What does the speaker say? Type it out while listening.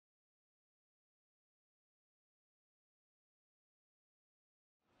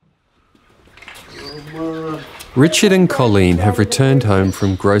Richard and Colleen have returned home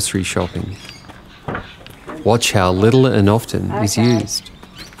from grocery shopping. Watch how little and often is used.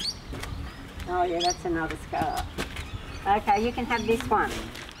 Oh yeah, that's another scarf. Okay, you can have this one.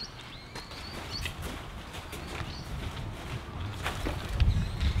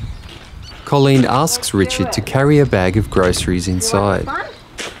 Colleen asks Richard to carry a bag of groceries inside.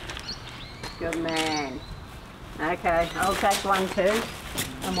 Good man. Okay, I'll take one too,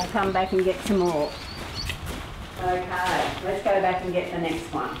 and we'll come back and get some more. Okay, let's go back and get the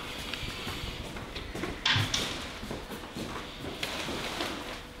next one.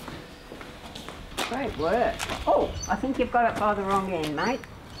 Great work. Oh, I think you've got it by the wrong end, mate.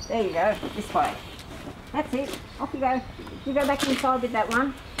 There you go, this way. That's it, off you go. You go back inside with that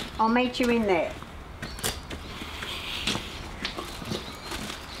one. I'll meet you in there.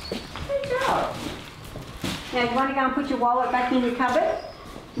 Good job. Now, you want to go and put your wallet back in your cupboard,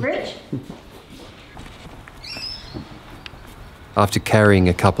 Rich? After carrying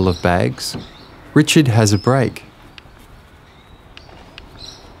a couple of bags, Richard has a break.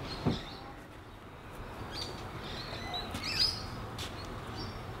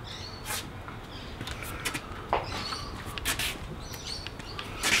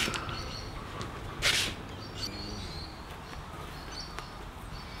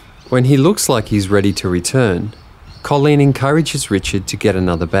 When he looks like he's ready to return, Colleen encourages Richard to get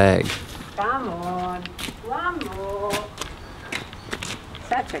another bag. Come on, one more.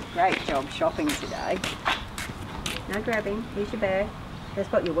 Such a great job shopping today. No grabbing, here's your bag. That's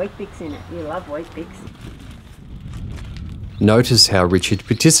got your Weet-Bix in it. You love Weet-Bix. Notice how Richard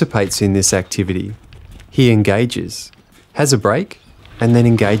participates in this activity. He engages, has a break, and then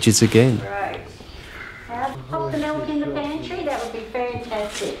engages again. Great. Pop the milk in the pantry, that would be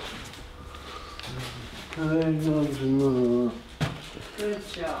fantastic. Good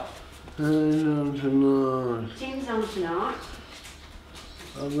job. Tim's on tonight.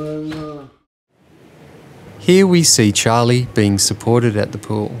 Here we see Charlie being supported at the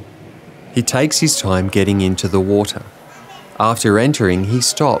pool. He takes his time getting into the water. After entering, he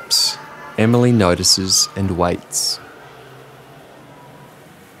stops. Emily notices and waits.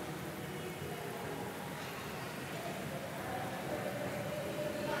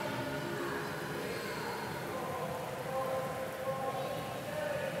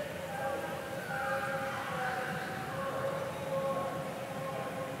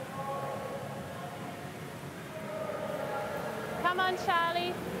 Come on,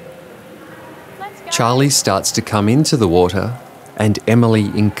 Charlie. Let's go. Charlie starts to come into the water and Emily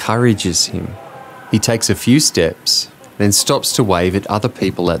encourages him. He takes a few steps, then stops to wave at other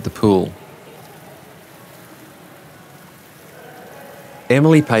people at the pool.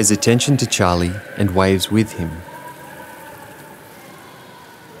 Emily pays attention to Charlie and waves with him.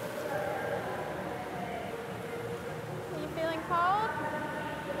 Are you feeling cold?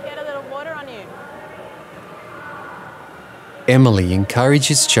 Get a little water on you. Emily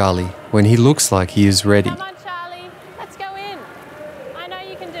encourages Charlie when he looks like he is ready. Come on, Charlie. Let's go in. I know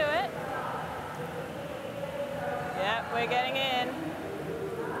you can do it. Yep, we're getting in.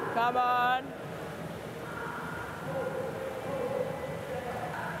 Come on.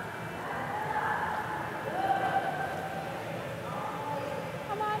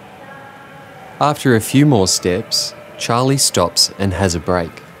 Come on. After a few more steps, Charlie stops and has a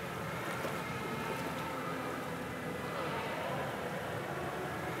break.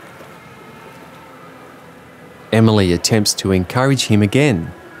 Emily attempts to encourage him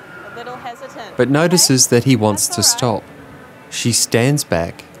again, A little hesitant. but notices that he wants to That's all stop. She stands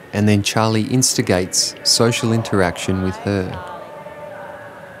back and then Charlie instigates social interaction with her. Charlie.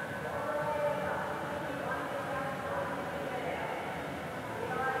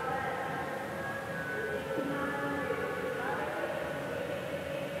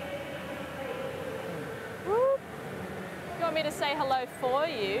 Whoop. Do you want me to say hello for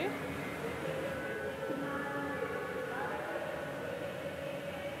you?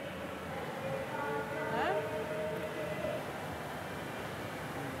 No?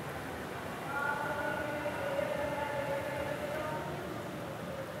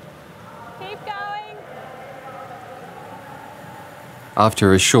 Keep going.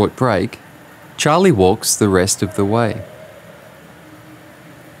 After a short break, Charlie walks the rest of the way.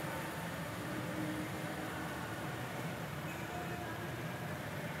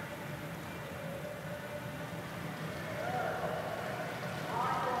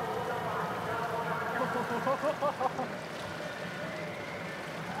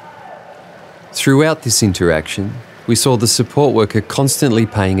 Throughout this interaction, we saw the support worker constantly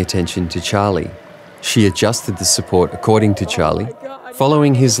paying attention to Charlie. She adjusted the support according to Charlie,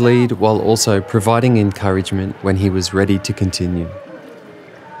 following his lead while also providing encouragement when he was ready to continue.